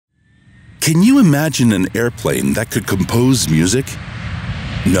Can you imagine an airplane that could compose music?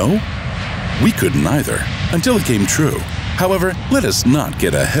 No? We couldn't either, until it came true. However, let us not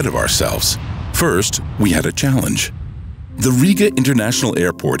get ahead of ourselves. First, we had a challenge. The Riga International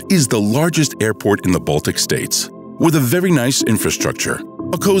Airport is the largest airport in the Baltic states, with a very nice infrastructure,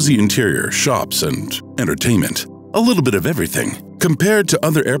 a cozy interior, shops, and entertainment. A little bit of everything. Compared to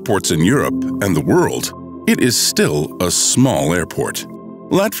other airports in Europe and the world, it is still a small airport.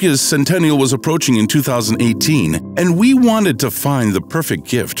 Latvia's centennial was approaching in 2018, and we wanted to find the perfect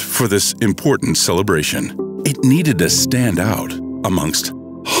gift for this important celebration. It needed to stand out amongst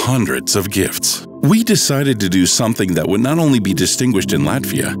hundreds of gifts. We decided to do something that would not only be distinguished in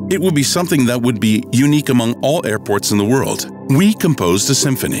Latvia, it would be something that would be unique among all airports in the world. We composed a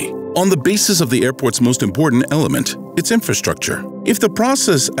symphony on the basis of the airport's most important element, its infrastructure. If the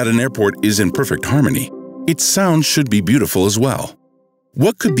process at an airport is in perfect harmony, its sound should be beautiful as well.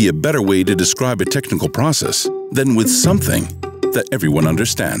 What could be a better way to describe a technical process than with something that everyone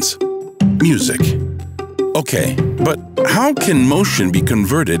understands? Music. Okay, but how can motion be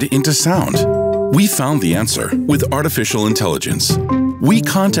converted into sound? We found the answer with artificial intelligence. We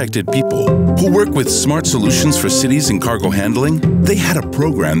contacted people who work with smart solutions for cities and cargo handling. They had a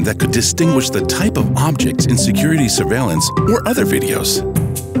program that could distinguish the type of objects in security surveillance or other videos.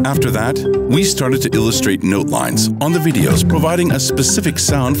 After that, we started to illustrate note lines on the videos, providing a specific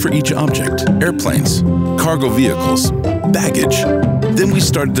sound for each object: airplanes, cargo vehicles, baggage. Then we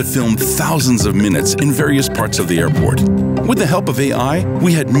started to film thousands of minutes in various parts of the airport. With the help of AI,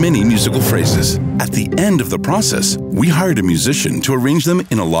 we had many musical phrases. At the end of the process, we hired a musician to arrange them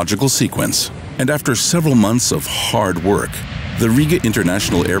in a logical sequence. And after several months of hard work, the Riga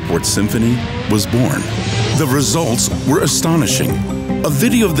International Airport Symphony was born. The results were astonishing. A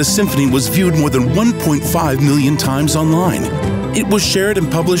video of the symphony was viewed more than 1.5 million times online. It was shared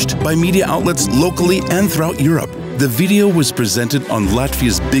and published by media outlets locally and throughout Europe. The video was presented on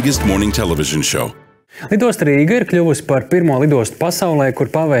Latvia's biggest morning television show. Lidosta Rīga ir kļuvusi par pirmo lidostu pasaulē, kur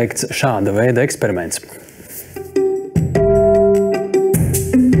paveikts šāda veida eksperiments.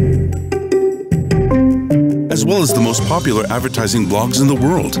 As well as the most popular advertising blogs in the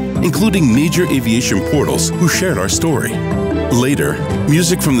world, including major aviation portals who shared our story. Later,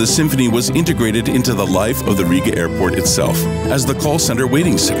 music from the symphony was integrated into the life of the Riga airport itself as the call center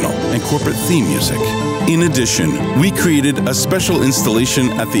waiting signal and corporate theme music. In addition, we created a special installation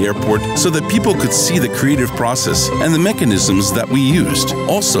at the airport so that people could see the creative process and the mechanisms that we used,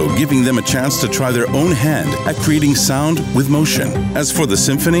 also giving them a chance to try their own hand at creating sound with motion. As for the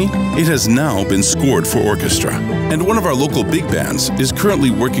symphony, it has now been scored for orchestra, and one of our local big bands is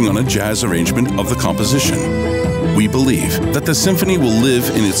currently working on a jazz arrangement of the composition. We believe that the symphony will live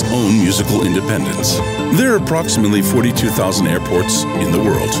in its own musical independence. There are approximately 42,000 airports in the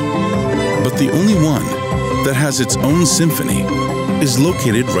world, but the only one that has its own symphony is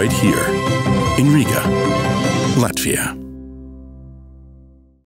located right here in Riga, Latvia.